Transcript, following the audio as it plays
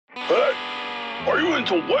Hey, are you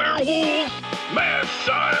into werewolves, mad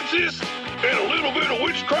scientists, and a little bit of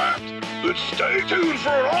witchcraft? Then stay tuned for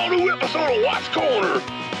an all-new episode of Watts Corner.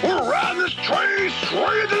 We're riding this train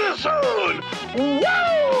straight to the sun.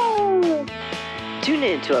 Woo! Tune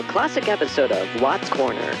in to a classic episode of Watts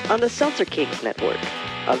Corner on the Seltzer Kings Network.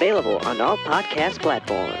 Available on all podcast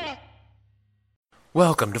platforms.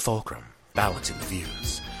 Welcome to Fulcrum, Balancing the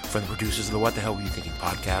Views, from the producers of the What the Hell Were You Thinking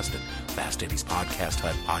podcast and Fast Eddie's Podcast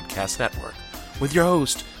Hut Podcast Network, with your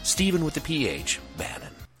host, Stephen with the PH,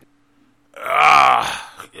 Bannon.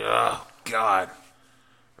 Oh, God.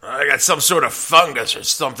 I got some sort of fungus or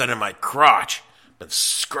something in my crotch. Been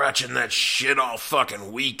scratching that shit all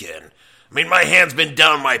fucking weekend. I mean, my hand's been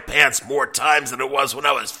down my pants more times than it was when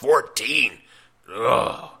I was 14.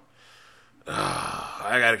 Ugh.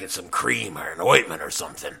 I gotta get some cream or an ointment or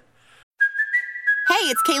something. Hey,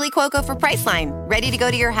 it's Kaylee Cuoco for Priceline. Ready to go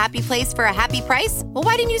to your happy place for a happy price? Well,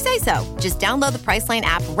 why didn't you say so? Just download the Priceline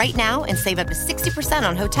app right now and save up to 60%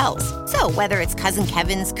 on hotels. So whether it's Cousin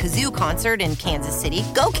Kevin's Kazoo Concert in Kansas City,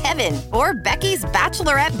 go Kevin, or Becky's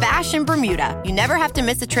Bachelorette Bash in Bermuda, you never have to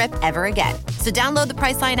miss a trip ever again. So download the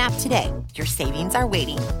Priceline app today. Your savings are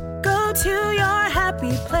waiting. Go to your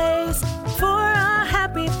happy place for a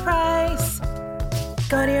happy price.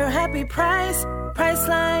 Go to your happy price,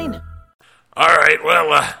 Priceline. All right,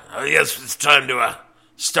 well, I guess it's time to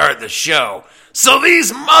start the show. So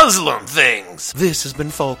these Muslim things. This has been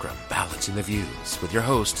Fulcrum, Balancing the Views, with your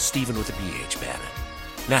host, Stephen with the PH, Bannon.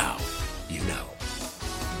 Now, you know.